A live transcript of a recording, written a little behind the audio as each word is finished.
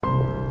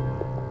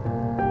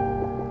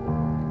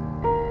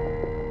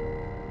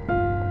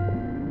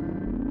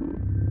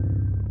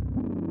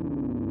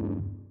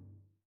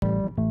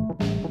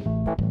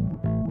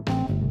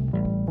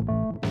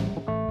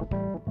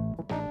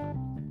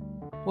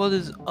What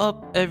is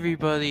up,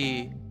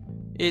 everybody?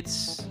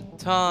 It's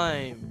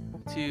time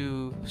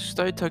to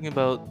start talking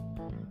about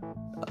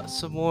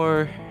some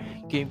more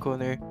Game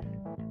Corner.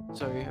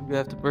 Sorry, I'm gonna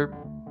have to burp.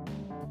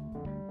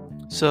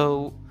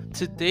 So,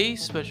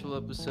 today's special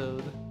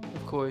episode,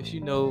 of course, you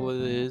know what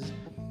it is,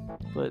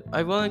 but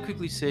I want to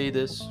quickly say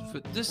this. For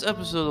this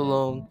episode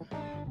alone,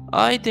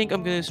 I think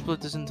I'm gonna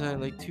split this into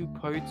like two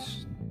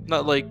parts.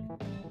 Not like,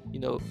 you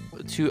know,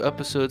 two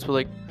episodes, but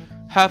like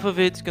half of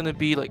it's gonna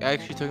be like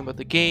actually talking about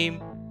the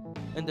game,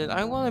 and then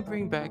I want to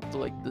bring back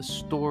the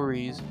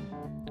stories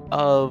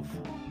of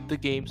the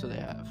games that I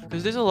have,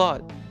 because there's a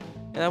lot,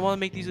 and I want to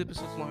make these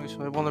episodes longer,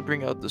 so I want to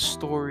bring out the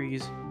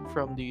stories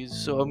from these.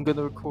 So I'm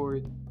gonna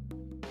record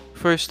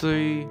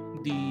firstly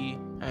the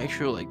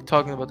actual like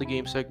talking about the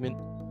game segment,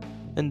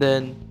 and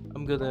then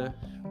I'm gonna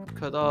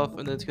cut off,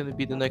 and then it's gonna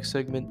be the next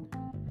segment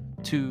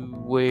to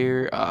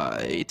where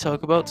I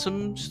talk about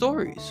some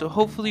stories. So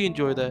hopefully you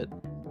enjoy that.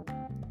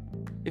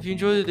 If you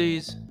enjoyed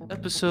today's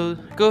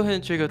episode, go ahead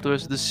and check out the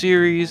rest of the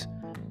series.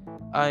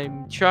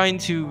 I'm trying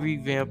to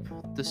revamp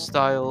the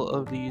style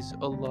of these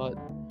a lot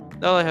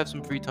now that I have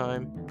some free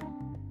time.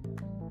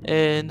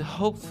 And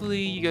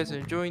hopefully you guys are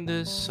enjoying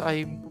this.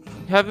 I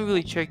haven't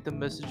really checked the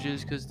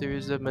messages because there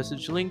is a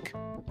message link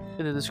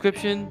in the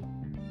description.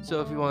 So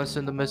if you want to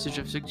send a message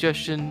of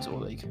suggestions or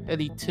like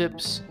any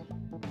tips,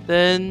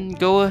 then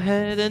go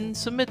ahead and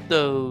submit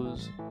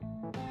those.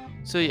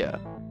 So yeah,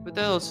 with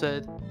that all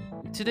said,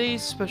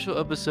 today's special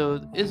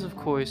episode is of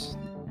course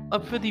a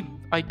pretty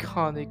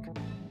iconic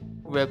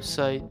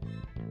website.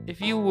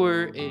 If you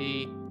were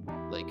a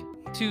like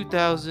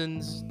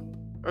 2000s,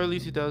 early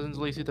 2000s,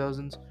 late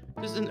 2000s,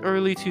 just an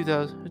early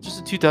 2000s,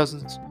 just a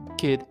 2000s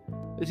kid,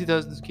 a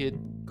 2000s kid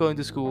going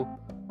to school,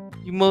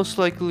 you most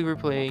likely were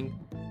playing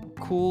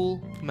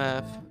Cool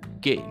Math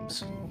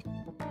Games.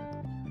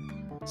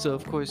 So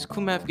of course,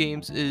 Cool Math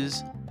Games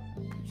is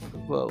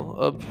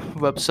a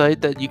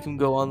website that you can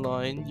go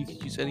online. You can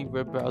use any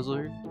web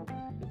browser,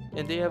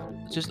 and they have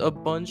just a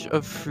bunch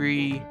of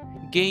free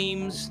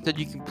games that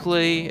you can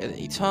play at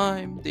any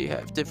time. They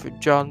have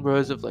different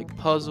genres of like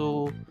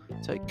puzzle,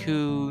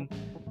 tycoon,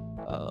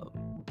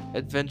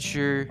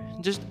 adventure,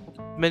 just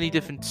many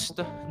different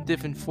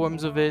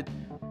forms of it.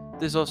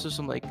 There's also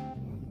some like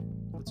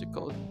what's it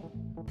called,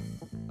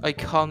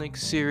 iconic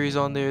series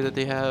on there that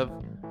they have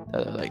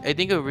that are like I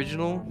think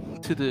original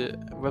to the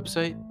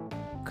website.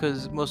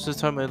 Because most of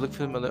the time I look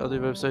for them on the other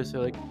websites,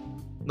 they're like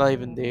not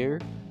even there.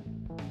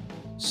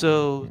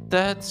 So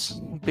that's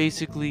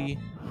basically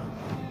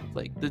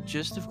like the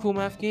gist of Cool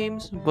Math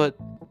Games, but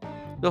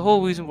the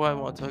whole reason why I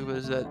want to talk about it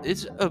is that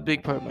it's a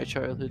big part of my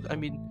childhood. I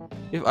mean,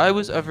 if I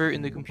was ever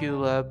in the computer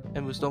lab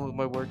and was done with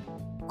my work,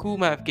 Cool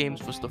Math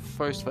Games was the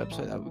first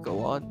website I would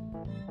go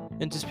on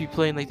and just be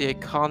playing like the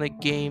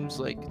iconic games.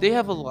 Like they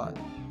have a lot.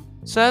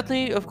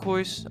 Sadly, of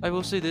course, I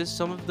will say this: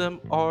 some of them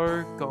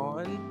are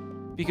gone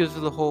because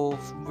of the whole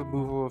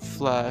removal of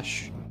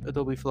Flash,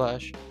 Adobe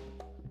Flash,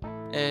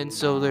 and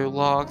so they're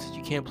locked.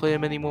 You can't play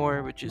them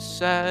anymore, which is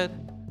sad.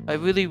 I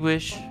really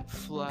wish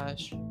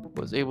Flash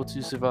was able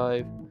to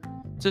survive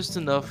just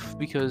enough,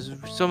 because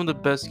some of the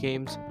best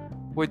games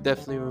were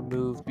definitely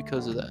removed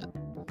because of that.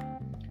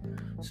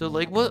 So,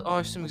 like, what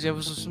are some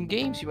examples of some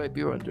games you might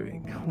be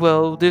wondering?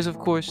 Well, there's of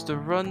course the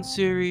Run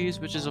series,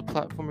 which is a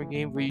platformer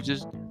game where you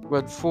just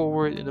run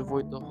forward and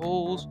avoid the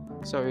holes.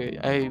 Sorry,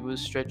 I was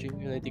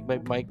stretching and I think my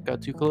mic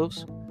got too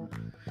close.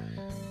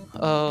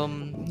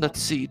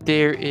 Let's see.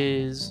 There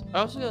is. I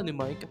also got a new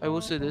mic. I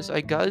will say this: I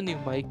got a new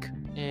mic,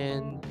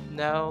 and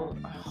now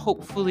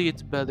hopefully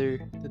it's better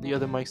than the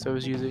other mics I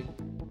was using,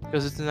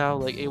 because it's now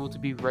like able to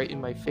be right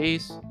in my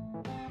face.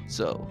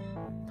 So,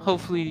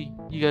 hopefully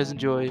you guys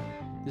enjoy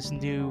this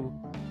new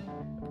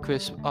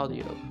crisp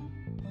audio.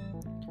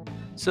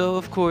 So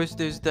of course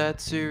there's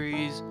that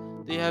series.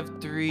 They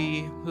have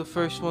three. The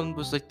first one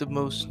was like the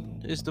most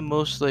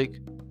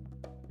like,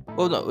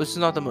 oh no, it's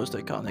not the most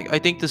iconic. I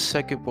think the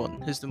second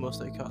one is the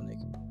most iconic.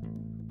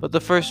 But the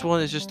first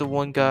one is just the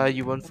one guy,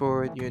 you run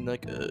forward, you're in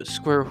like a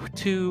square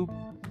tube.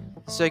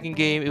 Second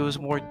game, it was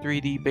more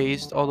 3D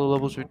based, all the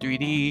levels were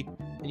 3D,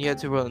 and you had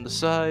to run on the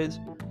sides.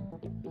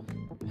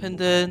 And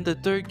then the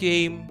third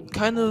game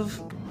kind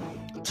of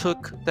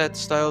took that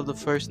style of the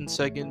first and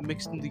second,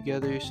 mixed them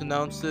together. So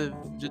now instead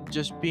of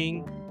just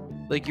being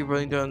like you're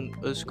running down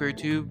a square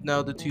tube,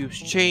 now the tubes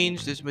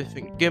changed. There's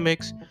different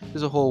gimmicks.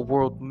 There's a whole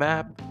world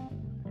map.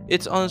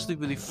 It's honestly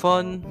really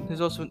fun.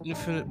 There's also an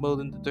infinite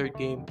mode in the third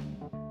game.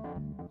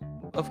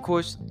 Of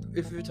course,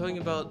 if we're talking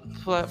about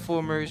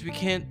platformers, we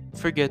can't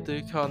forget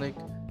the iconic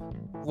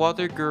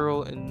Water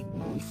Girl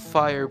and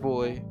Fire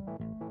Boy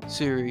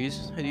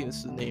series. I think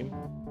that's the name,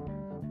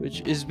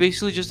 which is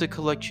basically just a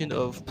collection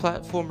of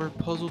platformer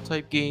puzzle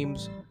type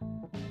games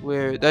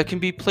where that can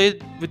be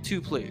played with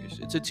two players.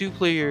 It's a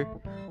two-player.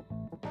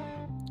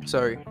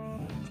 Sorry,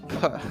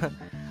 I'm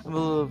a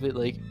little bit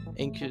like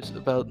anxious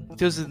about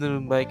because of the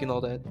new mic and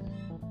all that.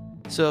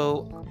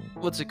 So,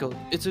 what's it called?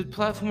 It's a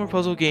platformer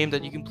puzzle game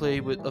that you can play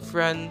with a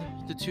friend.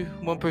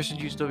 One person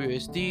uses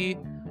WSD,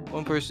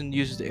 one person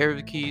uses the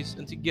arrow keys,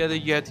 and together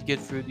you have to get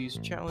through these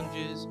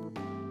challenges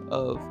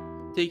of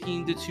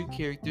taking the two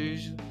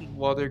characters,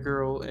 Water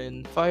Girl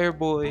and Fire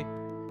Boy,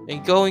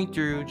 and going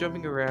through,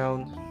 jumping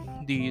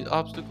around these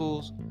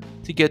obstacles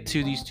to get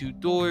to these two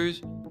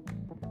doors.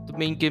 The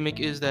main gimmick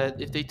is that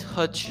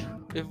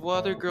if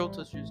Water Girl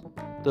touches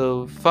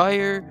the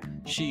fire,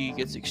 she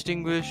gets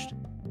extinguished.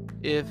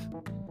 If,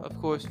 of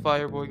course,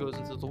 Fire Boy goes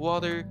into the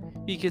water,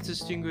 he gets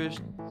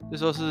extinguished.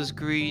 There's also this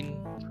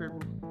green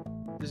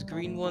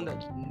one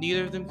that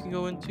neither of them can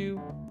go into,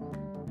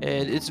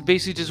 and it's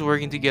basically just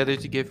working together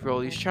to get through all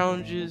these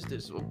challenges.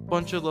 There's a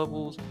bunch of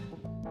levels.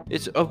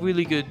 It's a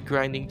really good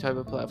grinding type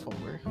of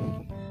platformer,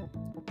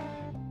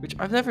 which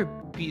I've never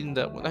beaten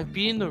that one. I've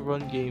beaten the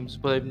run games,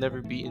 but I've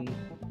never beaten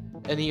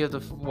any of the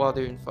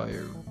water and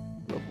fire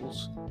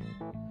levels.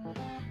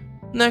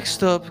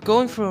 Next up,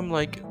 going from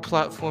like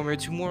platformer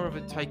to more of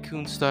a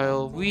tycoon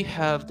style, we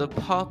have the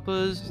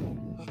Papa's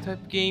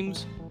type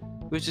games,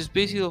 which is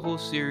basically a whole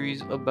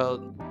series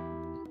about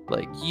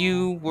like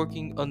you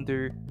working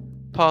under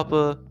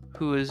Papa,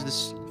 who is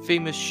this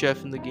famous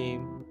chef in the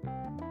game.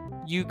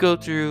 You go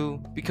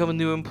through, become a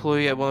new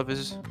employee at one of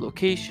his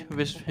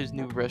his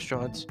new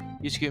restaurants.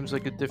 Each game is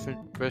like a different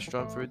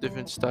restaurant for a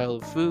different style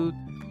of food.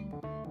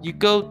 You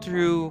go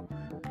through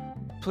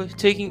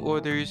taking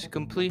orders,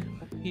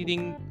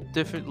 completing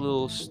different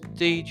little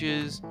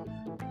stages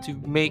to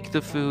make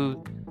the food,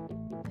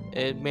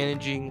 and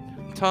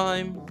managing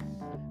time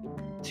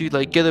to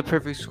like get a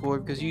perfect score,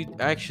 because you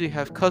actually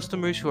have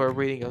customers who are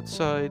waiting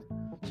outside,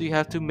 so you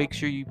have to make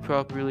sure you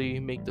properly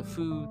make the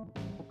food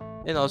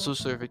and also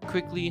serve it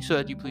quickly so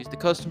that you please the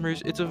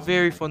customers. It's a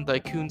very fun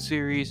tycoon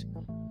series,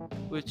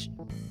 which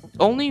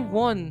only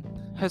one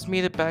has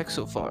made it back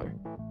so far.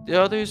 The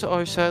others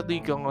are sadly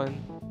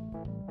gone.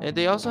 And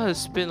they also had a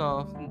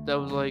spin-off that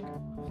was like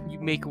you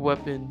make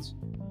weapons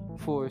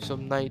for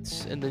some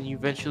knights and then you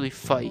eventually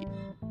fight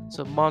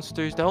some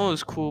monsters. That one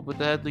was cool, but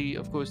sadly,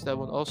 of course, that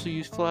one also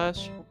used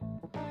Flash.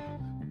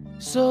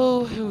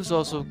 So it was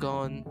also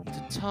gone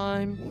to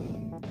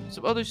time.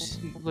 Some other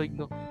like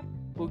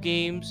notable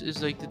games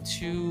is like the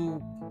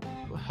two,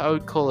 I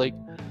would call like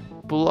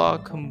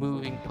block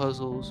moving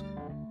puzzles,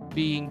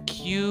 being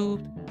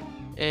Cubed,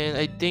 and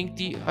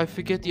I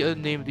forget the other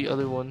name of the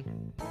other one,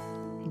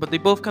 but they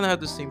both kind of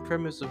have the same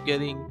premise of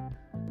getting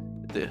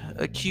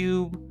a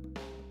cube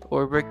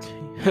or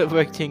a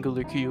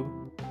rectangular cube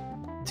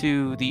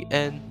to the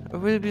end. Or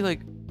would it be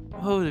like,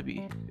 what would it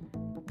be?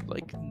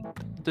 Like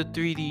the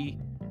 3D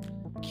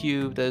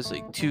cube that is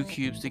like two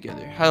cubes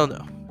together. I don't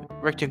know.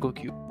 Rectangle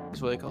cube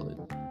is what I call it.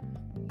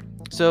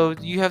 So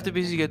you have to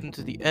basically get them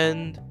to the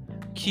end.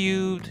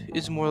 Cubed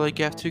is more like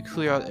you have to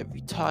clear out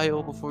every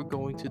tile before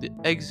going to the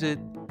exit.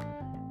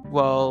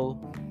 While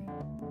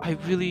I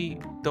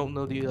really don't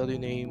know the other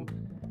name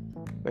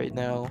right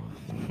now.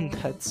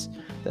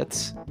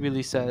 that's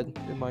really sad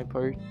in my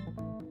part.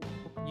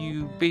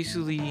 You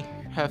basically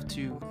have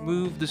to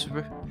move this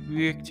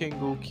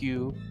rectangle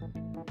cube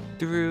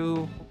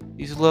through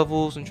these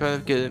levels and try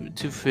to get it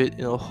to fit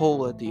in a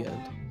hole at the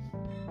end.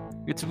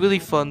 It's really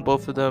fun,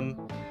 both of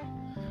them.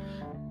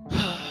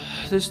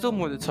 There's still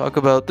more to talk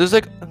about. There's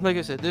like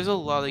I said, there's a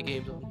lot of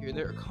games on here.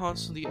 They're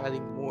constantly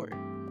adding more.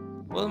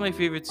 One of my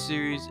favorite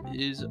series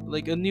is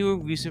like a newer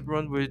recent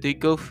run where they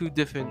go through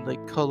different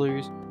like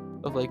colors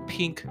of like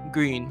pink,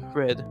 green,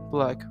 red,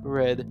 black,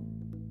 red.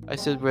 I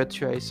said red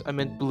twice, I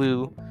meant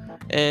blue.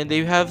 And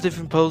they have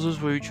different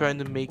puzzles where you're trying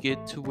to make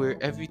it to where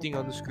everything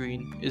on the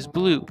screen is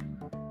blue.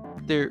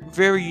 They're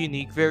very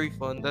unique, very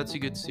fun. That's a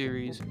good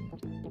series.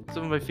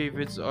 Some of my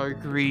favorites are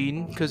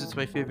green, because it's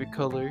my favorite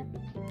color,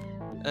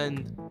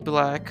 and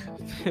black.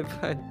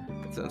 That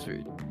sounds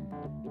weird.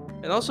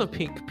 And also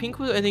pink. Pink,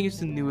 I think, is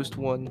the newest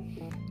one.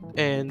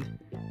 And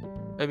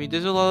I mean,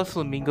 there's a lot of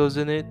flamingos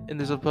in it, and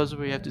there's a puzzle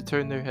where you have to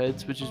turn their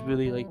heads, which is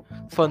really like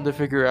fun to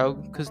figure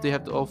out because they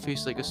have to all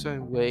face like a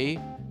certain way.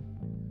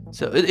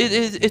 So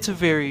it's a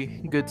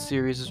very good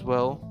series as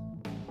well.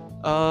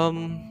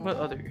 What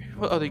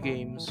other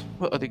games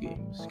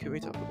can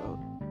we talk about?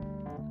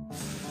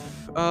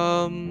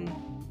 Trying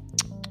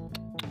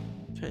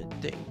to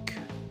think,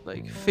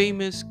 like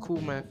famous cool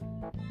math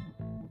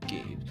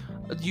games.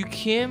 You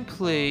can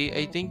play.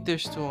 I think they're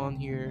still on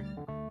here.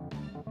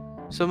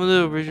 Some of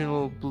the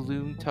original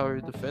Balloon Tower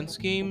Defense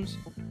games,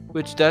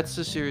 which that's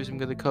the series I'm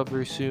gonna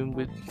cover soon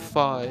with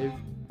 5.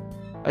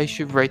 I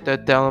should write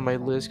that down on my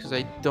list because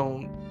I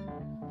don't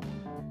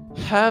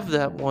have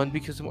that one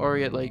because I'm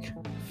already at like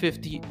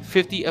 50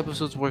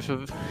 episodes worth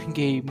of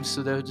games,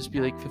 so that would just be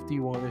like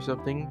 51 or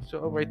something.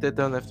 So I'll write that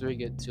down after I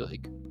get to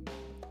like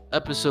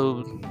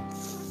episode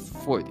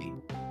 40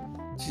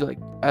 to like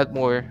add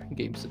more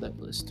games to that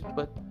list.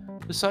 But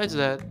besides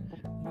that,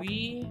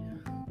 we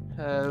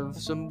have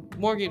some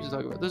more games to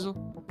talk about. There's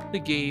the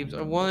games.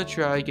 I want to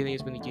try getting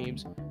as many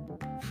games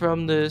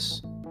from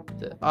this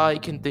that I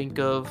can think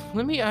of.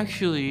 Let me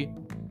actually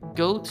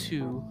go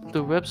to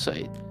the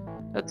website.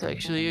 That's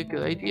actually a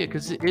good idea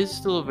because it is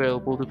still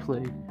available to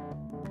play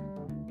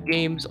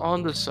games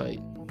on the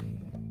site.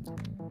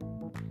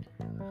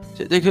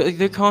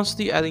 They're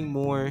constantly adding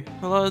more.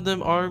 A lot of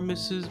them are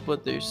misses,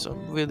 but there's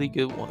some really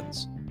good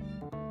ones.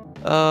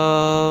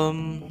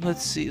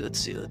 Let's see.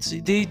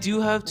 They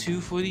do have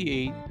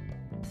 248.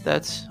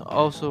 That's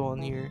also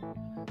on here.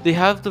 They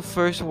have the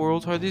first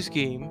world's hardest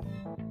game.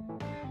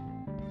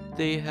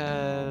 They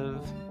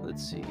have,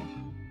 let's see,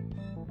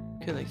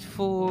 Connect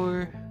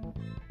 4.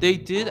 They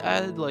did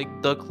add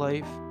like Duck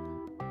Life,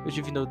 which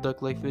if you know what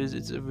Duck Life is,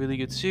 it's a really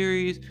good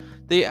series.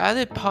 They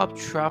added Pop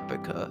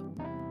Tropica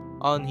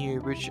on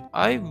here, which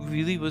I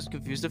really was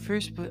confused at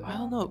first, but I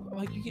don't know.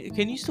 Like,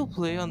 can you still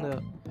play on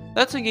the?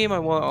 That's a game I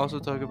want to also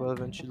talk about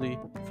eventually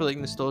for like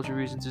nostalgia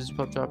reasons. Is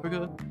Pop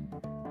Tropica,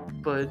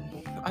 but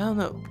I don't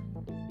know.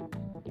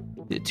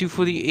 The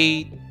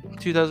 248,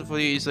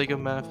 2048 is like a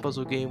math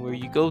puzzle game where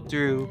you go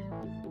through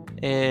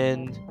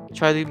and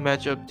try to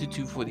match up to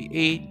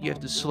 248. You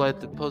have to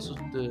select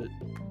the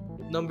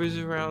numbers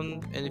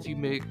around, and if you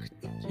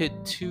hit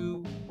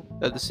two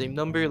at the same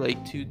number,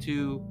 like 2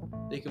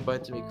 they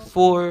combine to make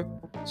 4.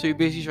 So you're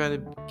basically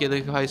trying to get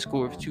a high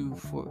score of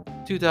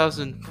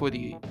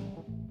 2048.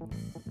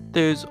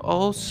 There's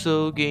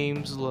also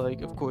games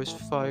like, of course,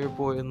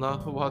 Fireboy and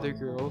Water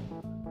Girl,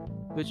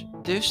 which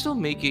they're still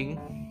making.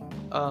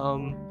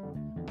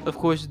 Of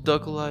course,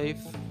 Duck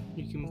Life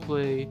you can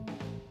play.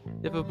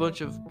 They have a bunch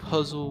of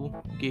puzzle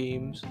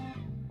games.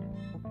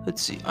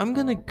 Let's see. I'm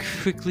gonna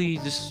quickly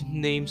just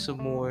name some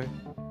more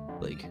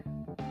like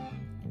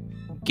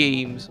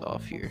games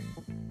off here.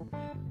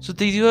 So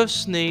they do have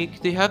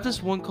Snake. They have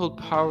this one called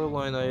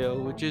Powerline.io,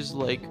 which is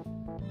like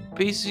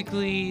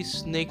basically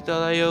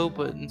Snake.io,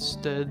 but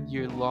instead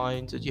your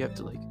lines that you have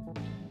to like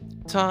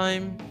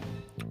time.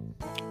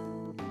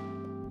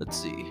 Let's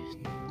see.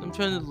 I'm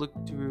trying to look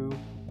through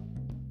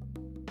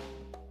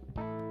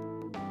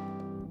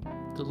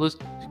the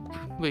list.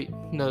 Wait,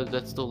 no,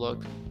 that's still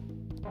locked.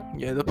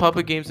 Yeah, the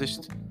Papa games are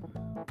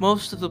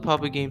most of the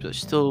Papa games are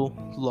still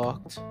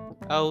locked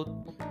out,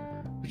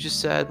 which is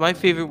sad. My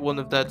favorite one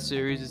of that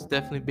series is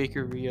definitely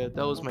Bakeria.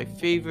 That was my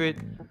favorite,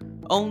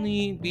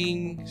 only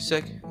being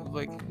second.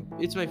 Like,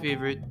 it's my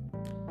favorite,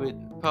 with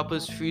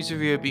Papa's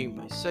Freezeria being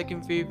my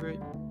second favorite.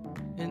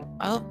 And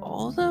out of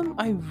all of them,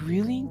 I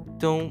really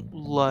don't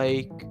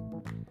like.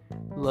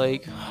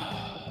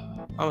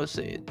 I'm gonna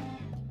say it.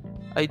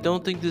 I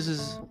don't think this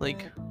is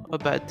like a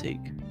bad take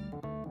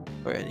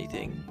or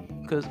anything,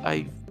 because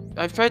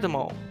I've tried them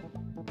all.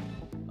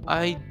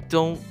 I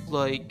don't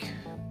like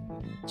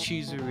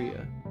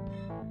Cheeseria.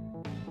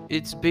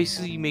 It's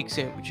basically you make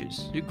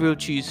sandwiches, you grilled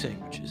cheese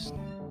sandwiches.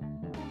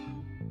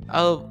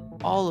 Out of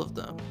all of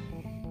them,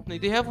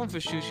 like they have one for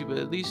sushi, but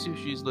at least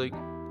sushi is like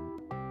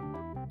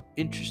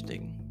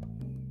interesting.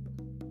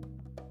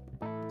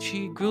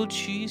 Grilled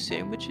cheese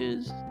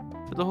sandwiches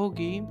for the whole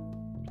game.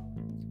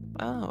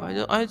 I don't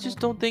know. I just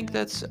don't think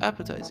that's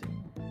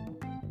appetizing.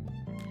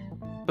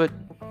 But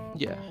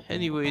yeah.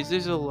 Anyways,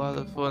 there's a lot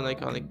of fun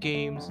iconic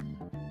games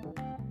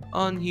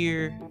on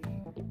here.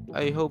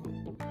 I hope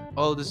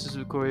all this is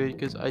recorded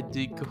because I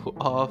did go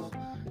off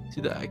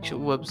to the actual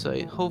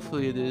website.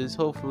 Hopefully it is.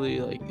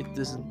 Hopefully like it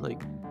doesn't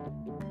like.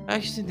 I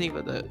actually didn't think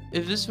about that.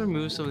 If this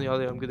removes some of the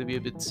audio, I'm gonna be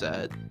a bit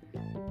sad.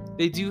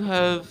 They do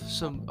have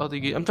some other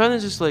games. I'm trying to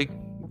just like,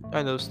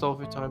 I know, stall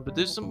for time, but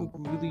there's some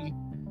really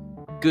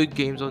good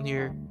games on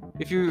here.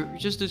 If you're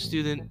just a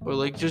student or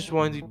like just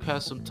wanting to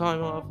pass some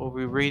time off or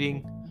be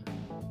rating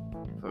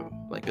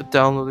from like a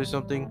download or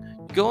something,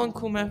 go on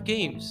Cool Math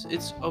Games.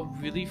 It's a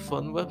really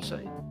fun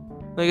website.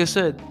 Like I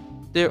said,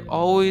 they're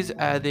always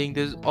adding.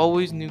 There's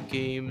always new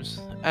games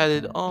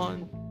added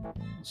on.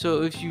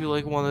 So if you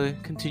like want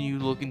to continue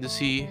looking to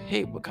see,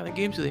 hey, what kind of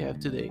games do they have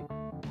today?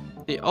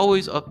 They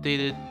always update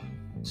it.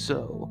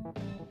 So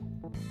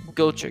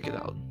go check it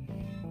out.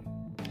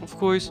 Of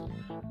course,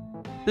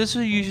 this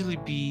will usually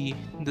be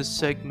the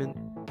segment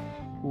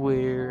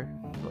where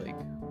like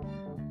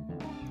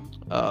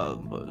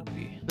what would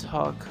we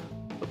talk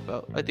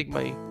about? I think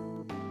my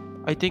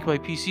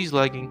PC's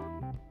lagging.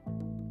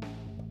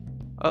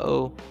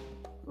 Oh,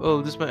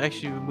 this might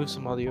actually remove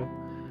some audio.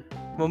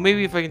 Well,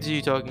 maybe if I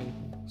continue talking.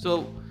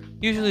 So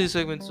usually the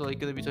segments are like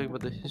gonna be talking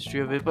about the history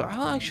of it, but I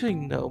don't actually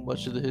know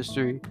much of the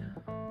history.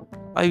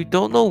 I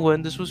don't know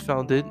when this was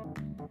founded.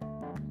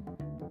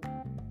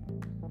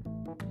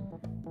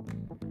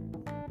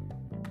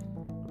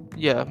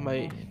 Yeah,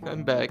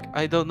 I'm back.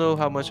 I don't know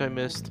how much I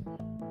missed.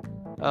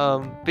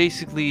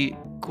 Basically,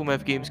 Cool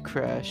Math Games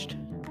crashed.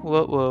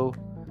 Whoa.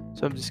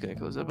 So I'm just gonna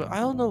close that. But I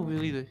don't know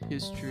really the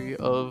history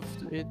of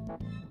it.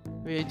 I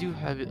mean, I do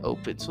have it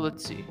open, so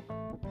let's see.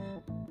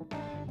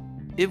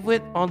 It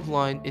went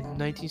online in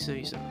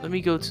 1977. Let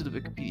me go to the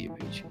Wikipedia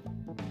page.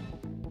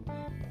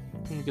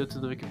 Let me go to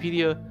the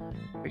Wikipedia.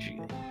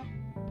 Actually,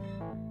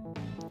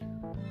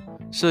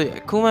 so yeah,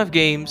 Cool Math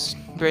Games,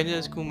 branded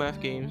as Cool Math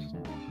Games,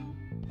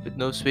 with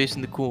no space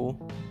in the cool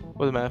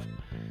or the math.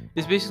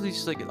 It's basically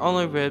just like an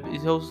online web.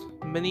 It hosts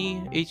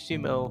many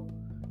HTML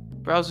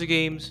browser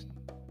games.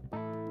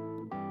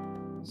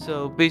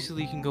 So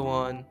basically, you can go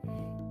on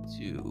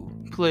to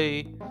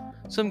play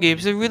some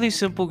games. They're really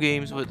simple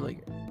games, but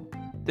like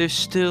they're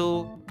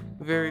still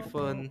very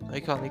fun,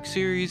 iconic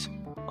series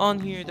on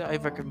here that I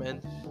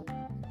recommend.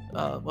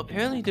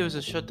 Apparently there was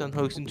a shutdown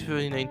hoax in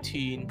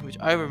 2019, which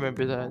I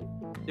remember that.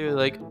 They were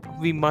like,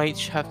 we might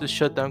have to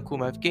shut down Cool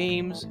Math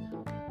Games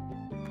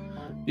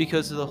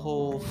because of the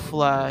whole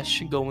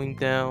Flash going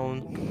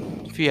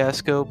down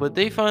fiasco, but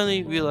they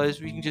finally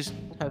realized we can just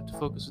have to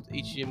focus with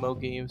HTML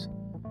games,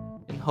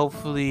 and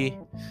hopefully,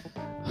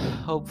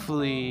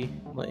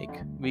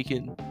 like, we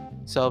can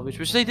salvage,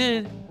 which they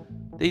did.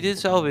 They did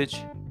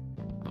salvage,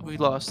 but we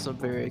lost some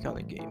very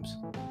iconic games.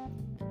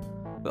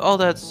 But all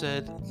that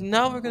said,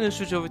 now we're gonna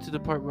switch over to the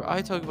part where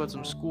I talk about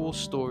some school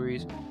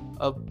stories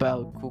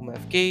about Cool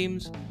Math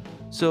Games.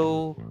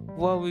 So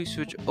while we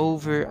switch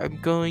over, I'm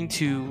going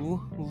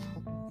to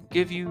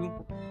give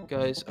you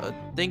guys a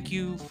thank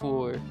you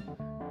for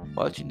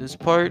watching this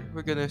part.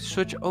 We're gonna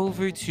switch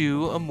over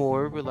to a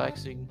more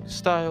relaxing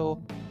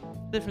style,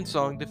 different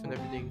song, different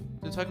everything,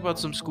 to talk about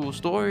some school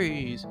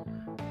stories.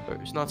 Or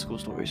it's not school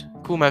stories,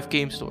 Cool Math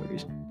Game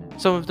stories.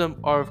 Some of them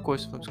are, of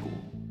course, from school.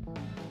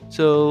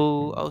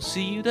 So I'll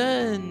see you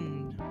then.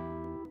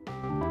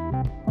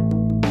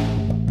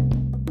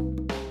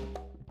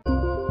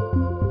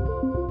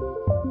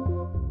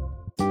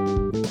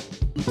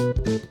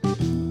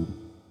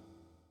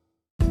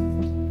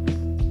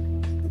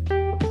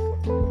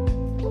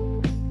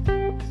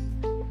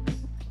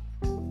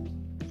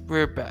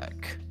 We're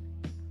back.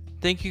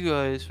 Thank you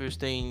guys for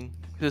staying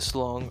this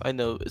long. I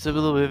know it's a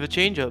little bit of a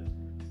change up.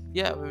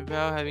 Yeah, we're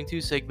now having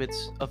 2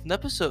 segments of an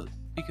episode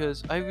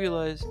because I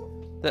realized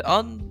that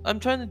I'm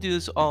trying to do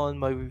this on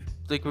my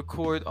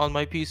record on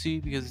my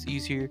PC because it's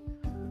easier,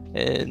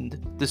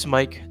 and this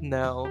mic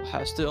now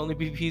has to only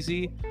be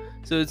PC,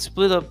 so it's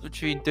split up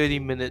between 30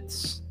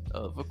 minutes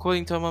of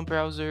recording time on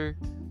browser,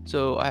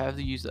 so I have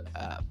to use the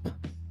app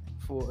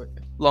for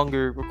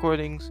longer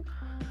recordings,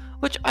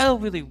 which I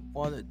don't really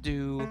want to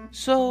do.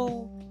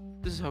 So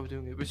this is how we're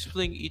doing it. We're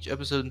splitting each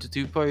episode into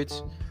 2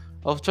 parts.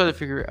 I'll try to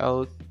figure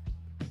out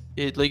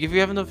it, like, if you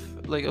have enough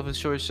like of a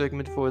short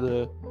segment for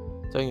the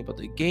talking about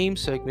the game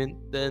segment,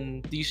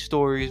 then these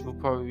stories will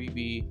probably just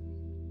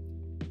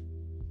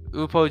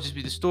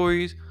be the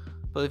stories.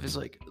 But if it's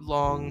like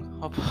long,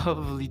 I'll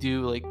probably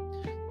do like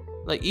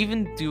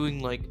even doing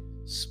like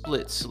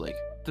splits, like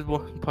the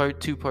 1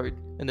 part, 2 part,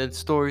 and then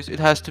stories. It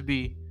has to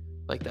be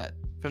like that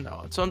from now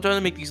on. So I'm trying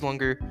to make these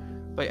longer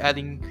by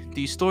adding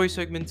these story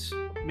segments,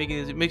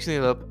 mixing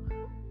it up.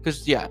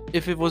 Because yeah,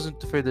 if it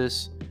wasn't for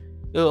this,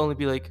 it'll only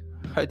be like,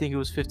 I think it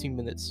was 15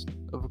 minutes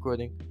of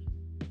recording,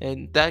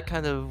 and that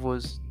kind of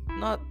was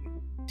not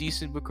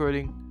decent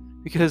recording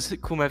because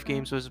Cool Math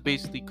Games was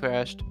basically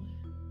crashed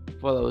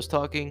while I was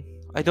talking.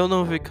 I don't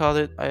know if it caught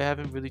it. I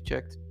haven't really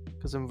checked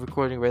because I'm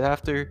recording right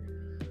after.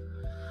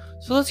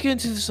 So let's get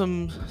into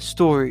some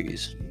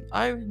stories.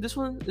 This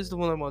one is the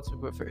one I want to talk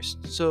about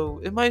first. So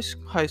in my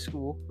high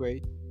school,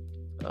 right,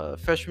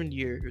 freshman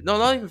year, no,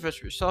 not even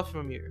freshman,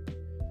 sophomore year,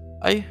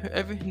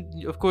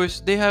 of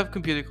course they have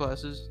computer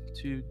classes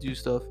to do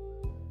stuff,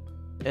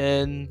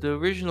 and the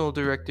original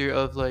director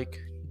of like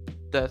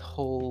that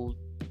whole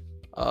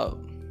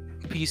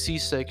PC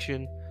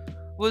section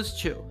was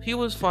chill. He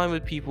was fine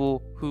with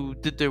people who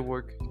did their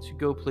work to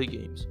go play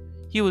games.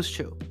 He was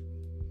chill.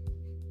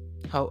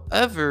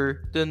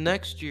 However, the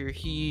next year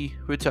he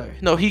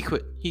retired. No, he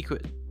quit.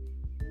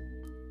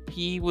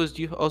 He was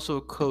also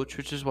a coach,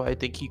 which is why I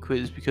think he quit,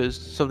 is because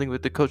something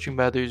with the coaching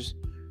matters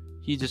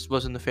he just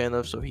wasn't a fan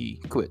of, so he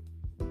quit.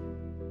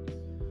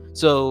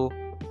 So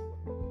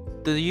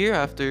the year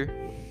after,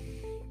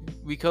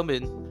 we come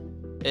in,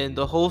 and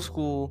the whole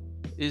school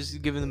is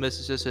given a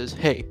message that says,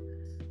 hey,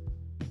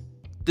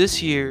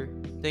 this year,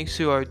 thanks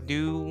to our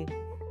new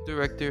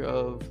director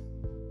of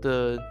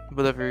the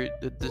whatever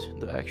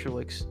the actual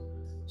like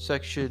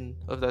section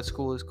of that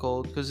school is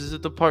called, because it's a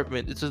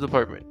department,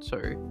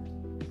 sorry,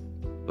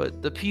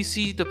 but the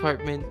PC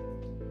department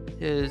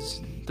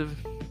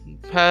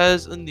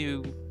has a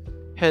new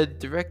head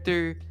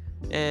director,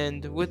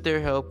 and with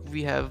their help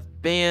we have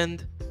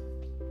banned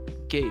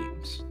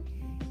games.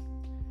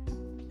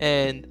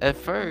 And at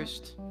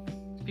first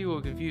people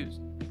were confused,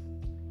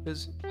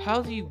 because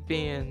how do you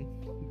ban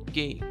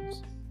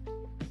games?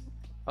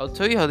 I'll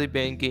tell you how they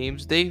ban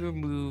games. They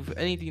remove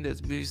anything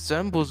that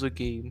resembles a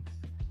game,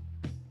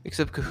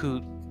 except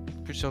Kahoot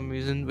for some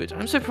reason, which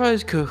I'm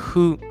surprised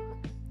Kahoot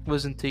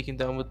wasn't taken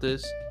down with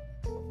this,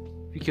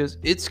 because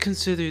it's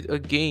considered a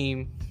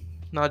game,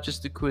 not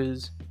just a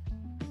quiz.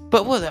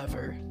 But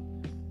whatever.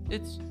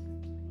 It's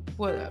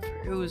whatever.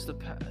 It was the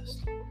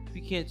past.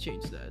 We can't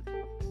change that.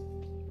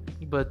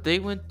 But they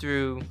went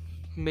through,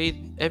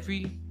 made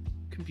every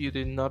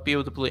computer not be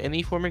able to play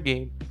any form of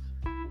game,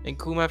 and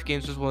Cool Math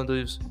Games was one of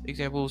those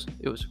examples.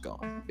 It was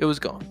gone.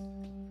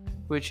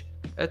 Which,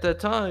 at that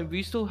time,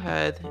 we still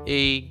had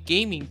a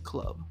gaming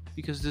club,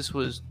 because this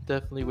was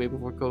definitely way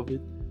before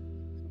COVID.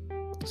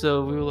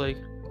 So we were like,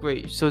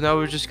 great, so now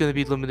we're just going to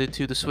be limited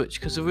to the Switch,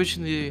 because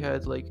originally they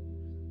had like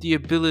the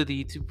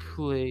ability to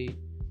play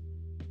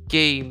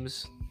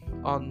games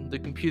on the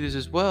computers,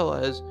 as well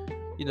as,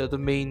 the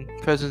main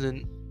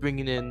president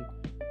bringing in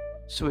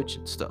Switch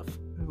and stuff.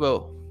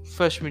 Well,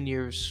 freshman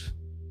year's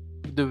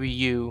the Wii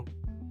U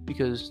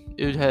because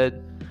it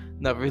had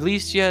not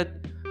released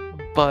yet,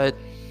 but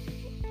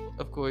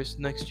of course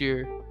next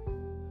year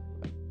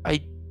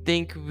I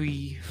think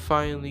we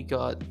finally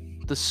got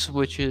the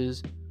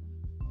Switches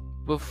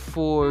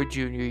before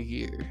junior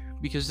year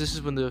because this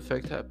is when the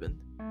effect happened.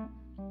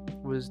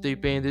 Was they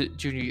banned it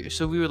junior year,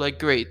 so we were like,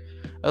 great,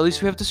 at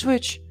least we have the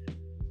Switch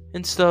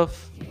and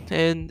stuff.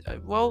 And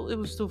while it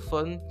was still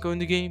fun going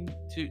to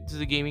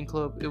the gaming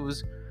club, it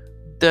was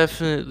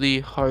definitely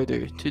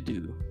harder to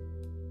do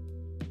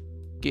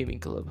gaming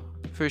club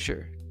for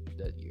sure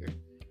that year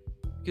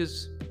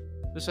because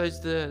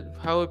besides that,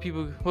 what are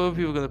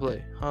people gonna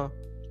play, huh?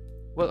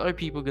 What are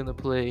people gonna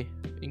play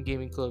in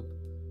gaming club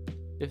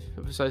if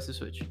besides the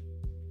Switch?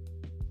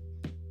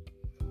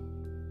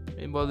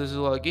 And while there's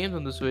a lot of games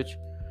on the Switch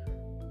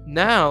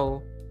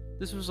now,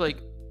 this was like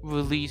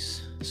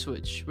release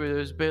Switch where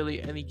there's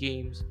barely any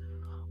games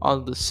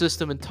on the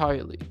system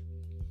entirely,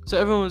 so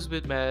everyone was a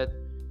bit mad.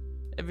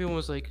 Everyone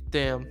was like,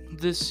 damn,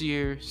 this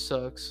year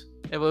sucks.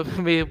 And what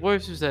made it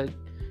worse was that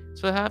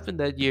so what happened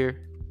that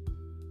year,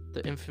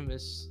 the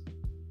infamous,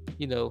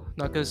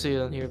 not gonna say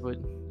it on here, but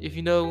if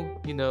you know,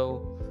 you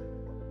know.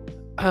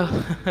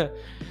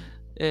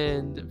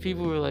 And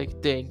people were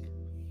like, dang.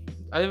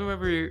 I don't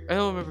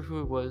remember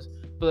who it was,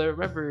 but I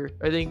remember,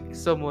 I think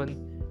one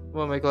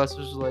of my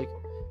classmates was like,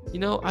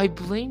 I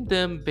blame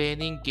them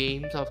banning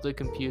games off the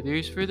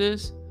computers for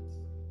this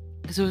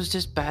because it was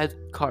just bad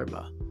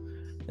karma.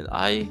 And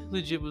I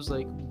legit was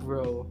like,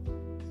 bro,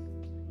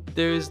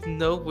 there is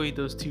no way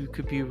those two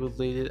could be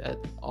related at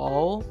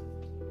all,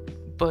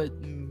 but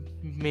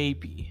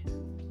maybe.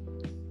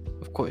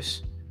 Of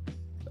course,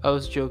 I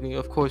was joking.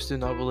 Of course, they're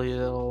not related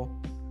at all.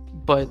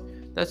 But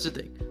that's the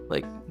thing.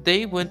 Like,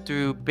 they went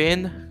through,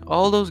 banned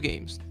all those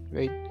games,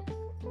 right?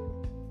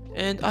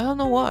 And I don't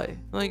know why.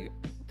 Like,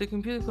 the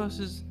computer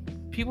classes,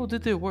 people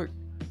did their work.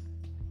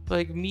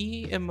 Like,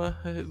 we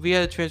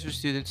had a transfer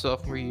student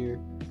sophomore year.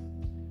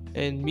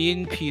 And me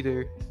and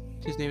Peter,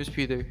 his name is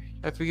Peter.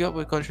 I forgot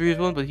what country he was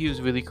from, but he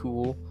was really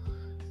cool.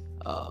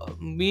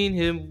 Me and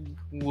him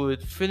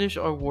would finish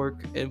our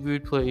work and we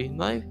would play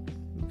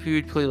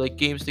like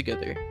games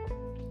together.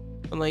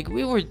 And like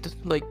we were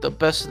like the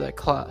best of that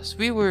class.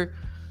 We were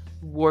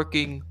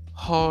working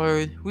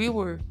hard. We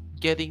were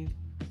getting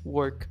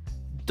work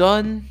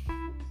done.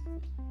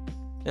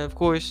 And of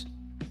course,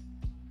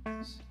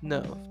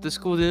 no, the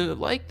school didn't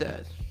like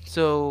that.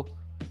 So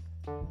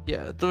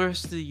yeah, the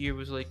rest of the year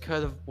was like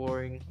kind of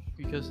boring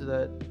because of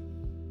that.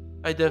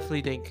 I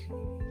definitely think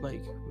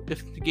like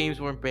if the games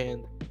weren't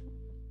banned,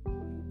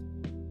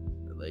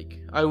 like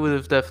I would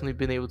have definitely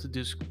been able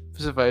to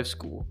survive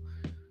school,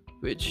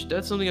 which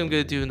that's something I'm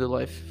gonna do in the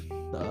life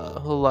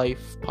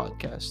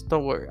podcast.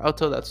 Don't worry, I'll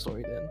tell that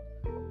story then.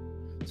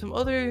 Some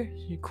other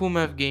cool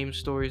math game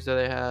stories that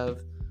I have.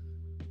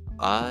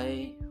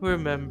 I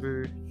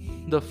remember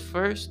the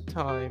first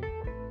time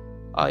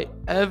I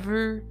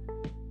ever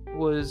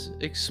was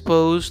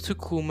exposed to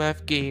cool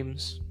math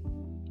games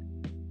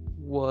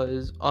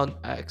was on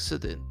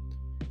accident.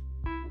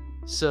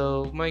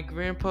 So my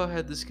grandpa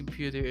had this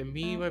computer, and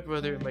me, my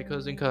brother, and my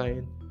cousin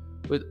Kyan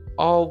would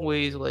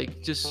always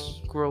like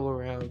just scroll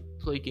around,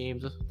 play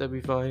games that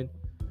we find.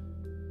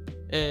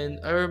 And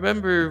I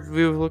remember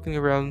we were looking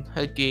around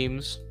at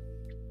games,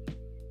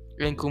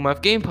 and Cool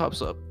Math Game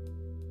pops up.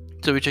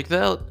 So we checked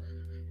it out.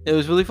 It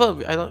was really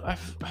fun. I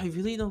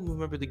really don't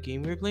remember the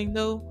game we were playing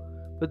though,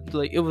 but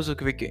like it was a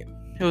great game.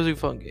 It was a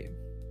fun game.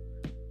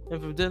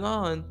 And from then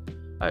on,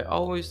 I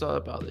always thought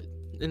about it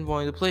and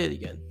wanted to play it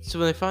again. So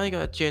when I finally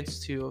got a chance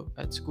to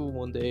at school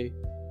one day,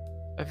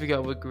 I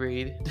forgot what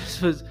grade.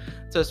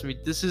 Trust me,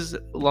 this is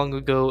long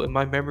ago and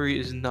my memory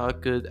is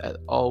not good at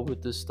all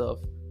with this stuff.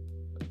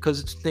 Because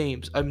it's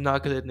names. I'm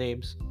not good at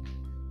names.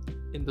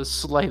 In the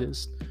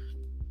slightest.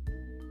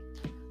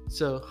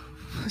 So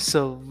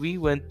we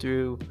went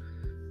through.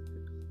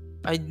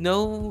 I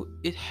know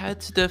it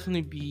had to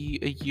definitely be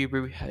a year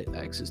where we had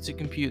access to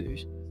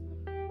computers.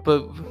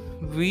 But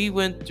we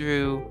went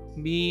through,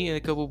 me and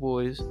a couple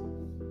boys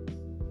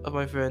of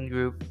my friend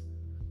group,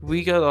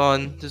 we got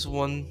on this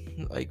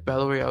one like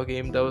battle royale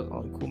game that was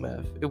on Cool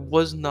Math. It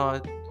was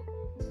not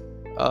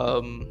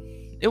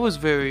it was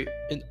very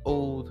an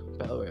old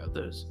battle royale.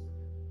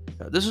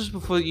 This was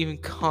before the even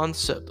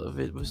concept of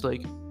it was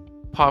like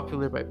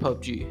popular by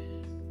PUBG.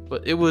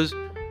 But it was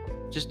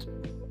just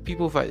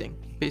people fighting,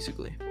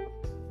 basically.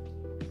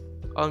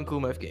 On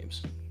Cool Math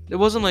games. It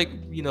wasn't like,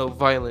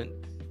 violent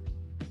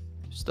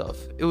stuff.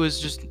 It was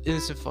just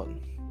innocent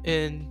fun.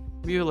 And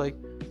we were like,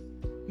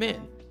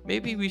 man,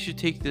 maybe we should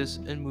take this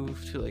and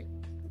move to like,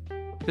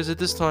 because at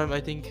this time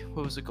I think,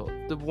 what was it called?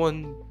 The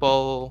one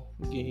ball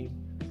game,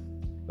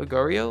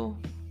 Agario,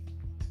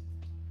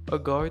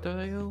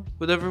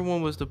 whatever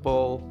one was the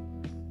ball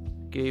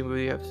game where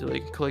you have to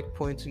like collect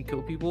points and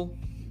kill people.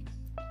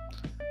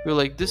 We were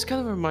like, this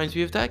kind of reminds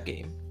me of that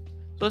game,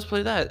 so let's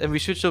play that. And we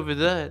switched over to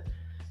that,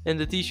 and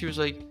the teacher was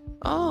like,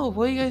 oh,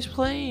 what are you guys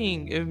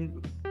playing?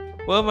 And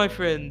one of my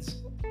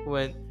friends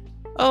went,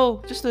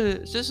 oh, just a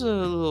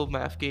little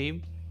math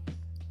game.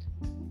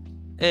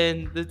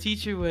 And the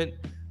teacher went,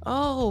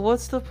 "Oh,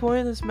 what's the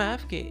point of this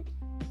math game?"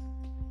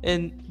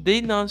 And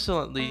they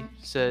nonchalantly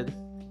said,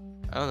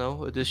 "I don't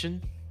know,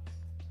 addition."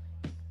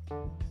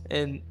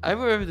 And I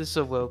remember this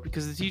so well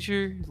because the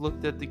teacher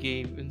looked at the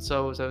game and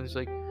saw what was happening. He's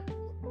like,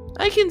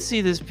 "I can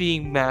see this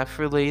being math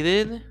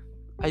related."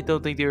 I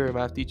don't think they were a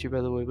math teacher, by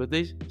the way, but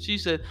she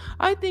said,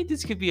 "I think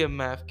this could be a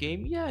math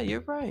game." Yeah,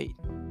 you're right.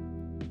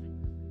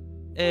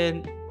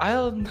 And I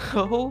don't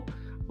know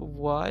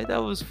why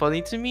that was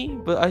funny to me,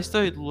 but I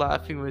started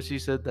laughing when she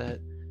said that.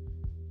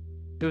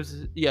 It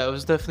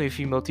was definitely a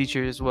female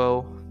teacher as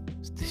well,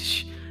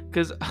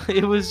 because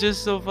it was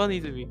just so funny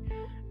to me.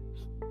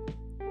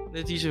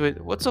 The teacher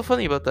went, "What's so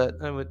funny about that?"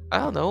 And I went, "I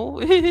don't know.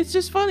 It's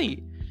just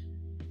funny."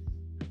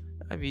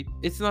 I mean,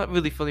 it's not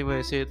really funny when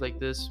I say it like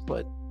this,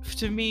 but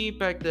to me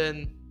back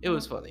then, it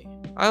was funny.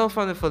 I don't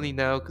find it funny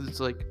now because it's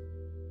like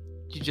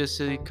you just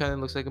said it kind of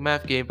looks like a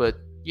math game, but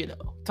you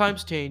know,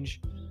 times change.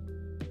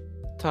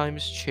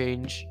 Times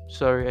change.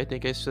 Sorry, I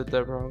think I said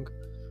that wrong.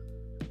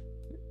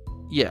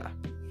 Yeah.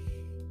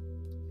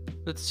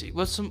 Let's see.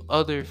 What's some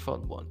other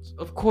fun ones?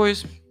 Of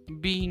course,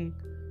 being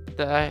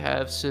that I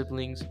have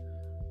siblings,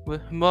 a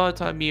lot of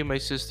time me and my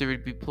sister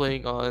would be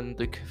playing on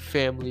the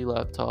family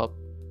laptop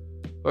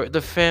or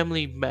the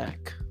family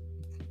Mac,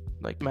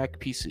 like Mac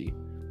PC.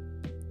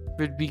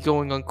 We'd be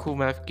going on cool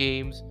math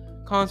games,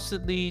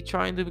 constantly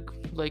trying to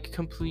like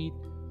complete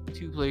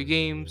two-player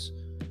games.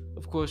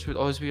 Of course, we'd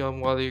always be on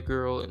Water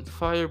Girl and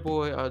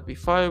Fireboy. I would be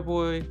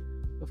Fireboy.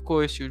 Of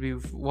course, you would be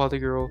Water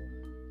Girl.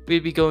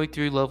 We'd be going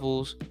through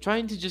levels,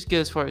 trying to just get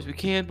as far as we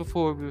can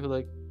before we were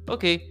like,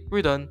 okay,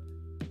 we're done.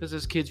 Because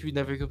as kids, we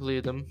never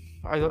completed them.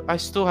 I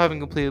still haven't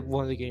completed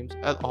one of the games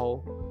at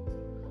all.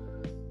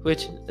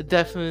 Which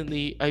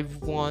definitely I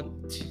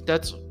want.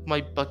 That's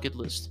my bucket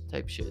list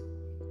type shit.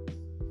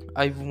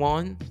 I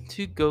want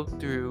to go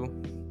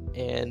through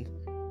and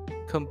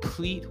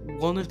complete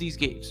one of these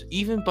games,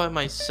 even by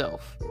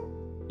myself.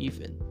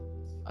 Even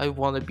I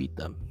want to beat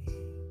them.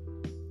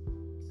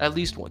 At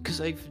least one,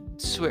 because I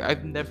swear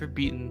I've never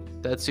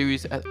beaten that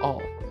series at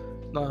all.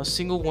 Not a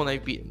single one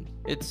I've beaten.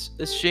 It's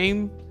a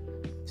shame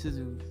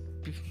to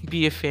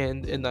be a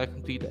fan and not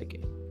complete that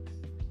game.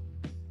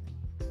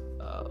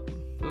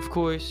 Of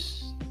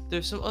course,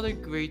 there's some other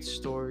great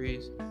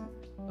stories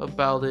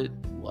about it,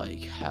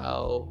 like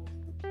how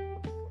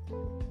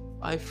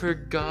I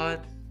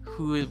forgot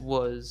who it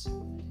was.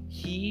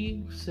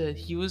 He said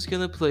he was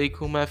gonna play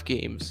cool math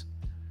games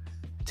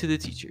to the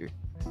teacher,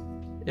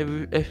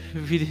 and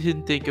we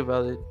didn't think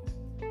about it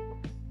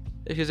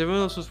because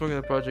everyone else was working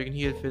on the project and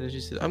he had finished.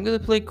 He said, "I'm gonna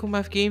play cool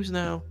math games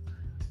now."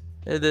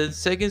 And then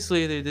seconds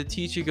later, the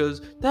teacher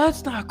goes,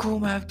 "That's not cool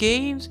math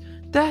games.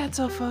 That's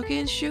a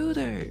fucking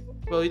shooter."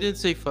 Well, he didn't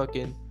say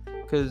fucking,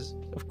 because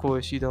of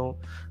course you don't.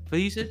 But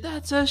he said,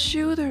 "That's a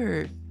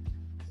shooter."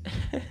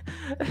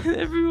 And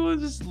everyone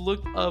just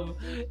looked up,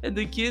 and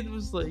the kid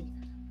was like,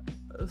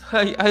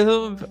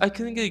 I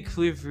couldn't get a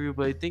clear view,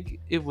 but I think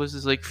it was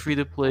this like free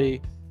to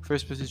play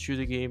first person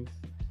shooter game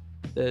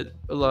that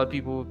a lot of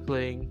people were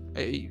playing.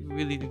 I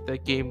really think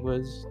that game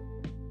was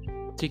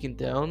taken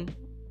down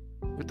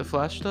with the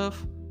Flash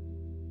stuff,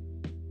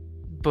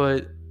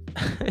 but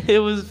it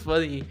was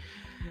funny.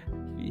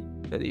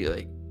 And he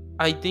like,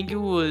 I think it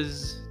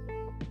was,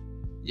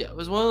 yeah, it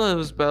was one of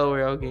those battle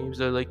royale games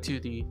that are like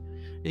 2D.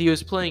 And he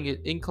was playing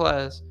it in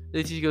class.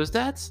 The teacher goes,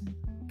 "That's,"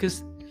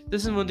 because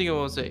this is one thing I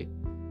want to say.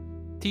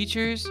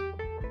 Teachers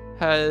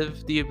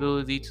have the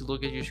ability to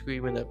look at your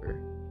screen whenever,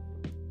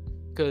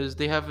 because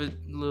they have a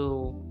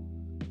little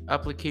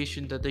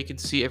application that they can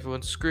see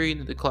everyone's screen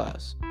in the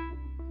class.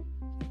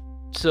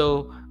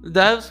 So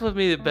that's what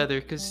made it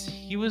better, because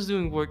he was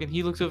doing work and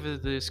he looks over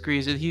the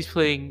screens and he's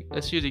playing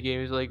a shooter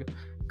game. He's like,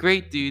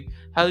 "Great, dude.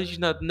 How did you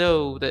not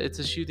know that it's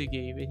a shooter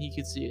game?" And he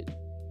could see it.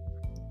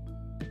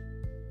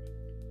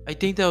 I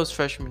think that was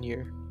freshman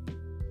year.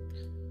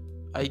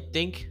 I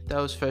think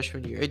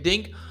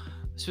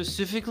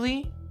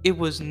specifically it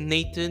was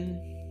Nathan,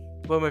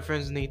 one of my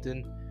friends,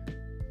 Nathan,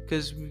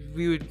 because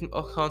we would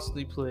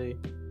constantly play.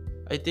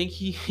 I think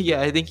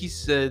he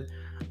said,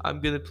 "I'm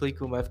gonna play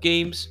cool math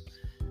games"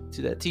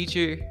 to that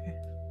teacher.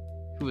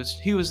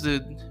 He was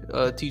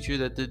the teacher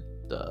that did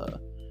the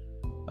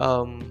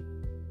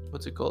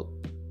what's it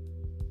called,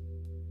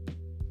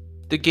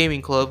 the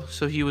gaming club.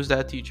 So he was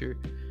that teacher,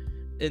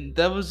 and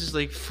that was just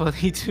like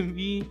funny to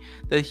me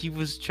that he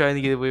was trying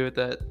to get away with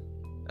that.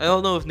 I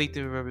don't know if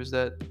Nathan remembers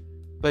that,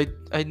 but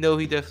I know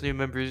he definitely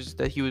remembers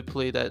that he would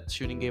play that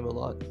shooting game a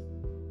lot.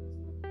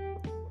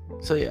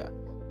 So yeah,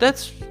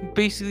 that's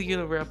basically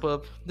gonna wrap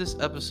up this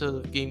episode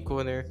of Game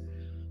Corner.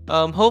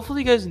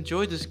 Hopefully you guys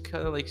enjoyed this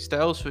kind of like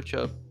style switch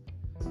up.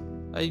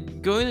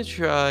 I'm going to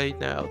try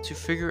now to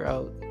figure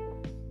out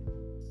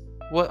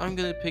what I'm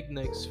gonna pick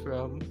next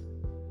from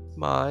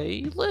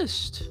my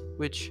list,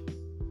 which,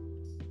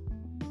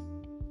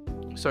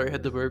 sorry, I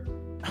had the burp.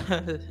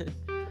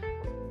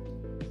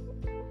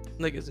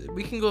 Like I said,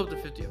 we can go up to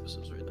 50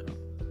 episodes right now.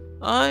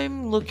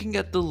 I'm looking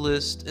at the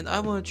list and I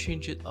want to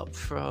change it up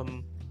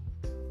from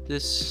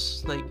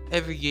this, like,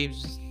 every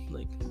game's,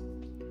 like,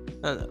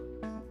 I don't know.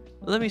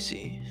 Let me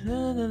see.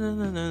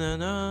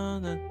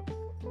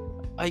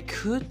 I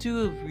could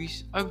do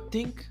I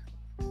think.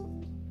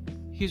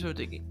 Here's what I'm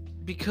thinking.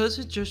 Because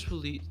it just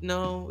released.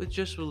 No, it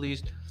just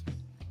released.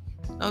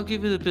 I'll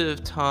give it a bit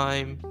of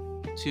time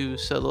to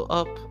settle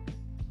up.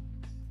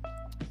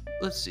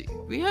 Let's see.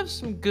 We have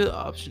some good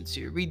options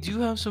here. We do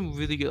have some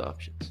really good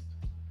options.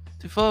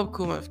 To follow up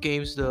Cool Math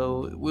Games,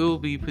 though, it will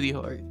be pretty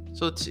hard.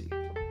 So let's see.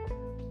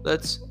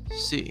 Let's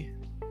see.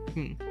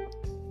 Hmm.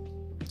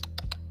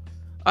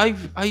 I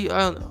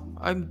don't know.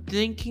 I'm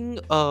thinking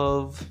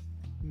of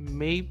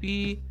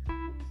maybe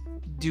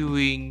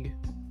doing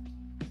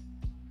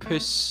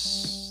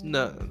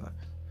no.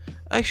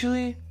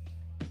 Actually,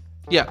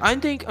 yeah, I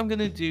think I'm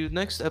gonna do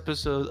next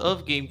episode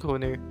of Game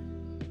Corner.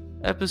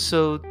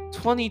 Episode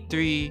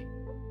 23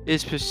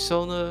 is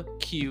Persona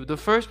Q, the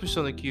first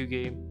Persona Q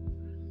game.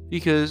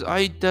 Because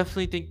I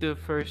definitely think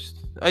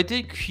I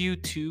did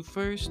Q2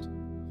 first.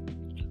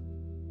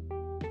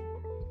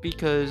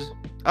 Because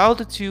out of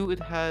the two, it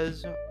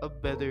has a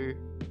better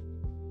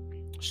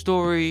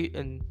story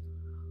and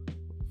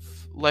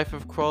life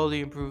of quality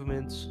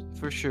improvements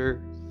for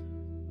sure.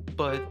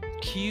 But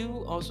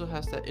Q also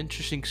has that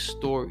interesting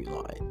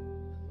storyline.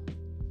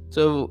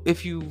 So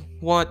if you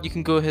want, you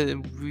can go ahead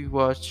and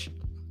re-listen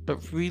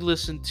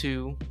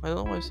to. I don't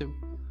know why I said.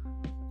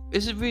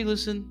 Is it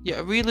re-listen?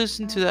 Yeah,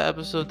 re-listen to that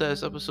episode. That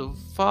is episode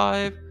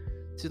 5.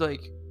 To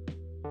like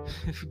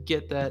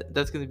get that.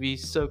 That's gonna be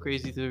so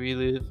crazy to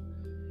relive.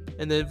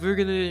 And then we're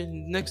gonna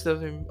next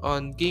time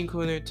on Game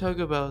Corner talk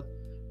about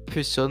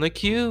Persona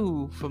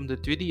Q from the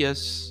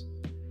 3DS.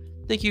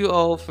 Thank you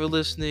all for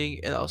listening,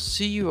 and I'll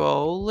see you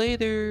all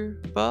later.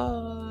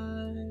 Bye.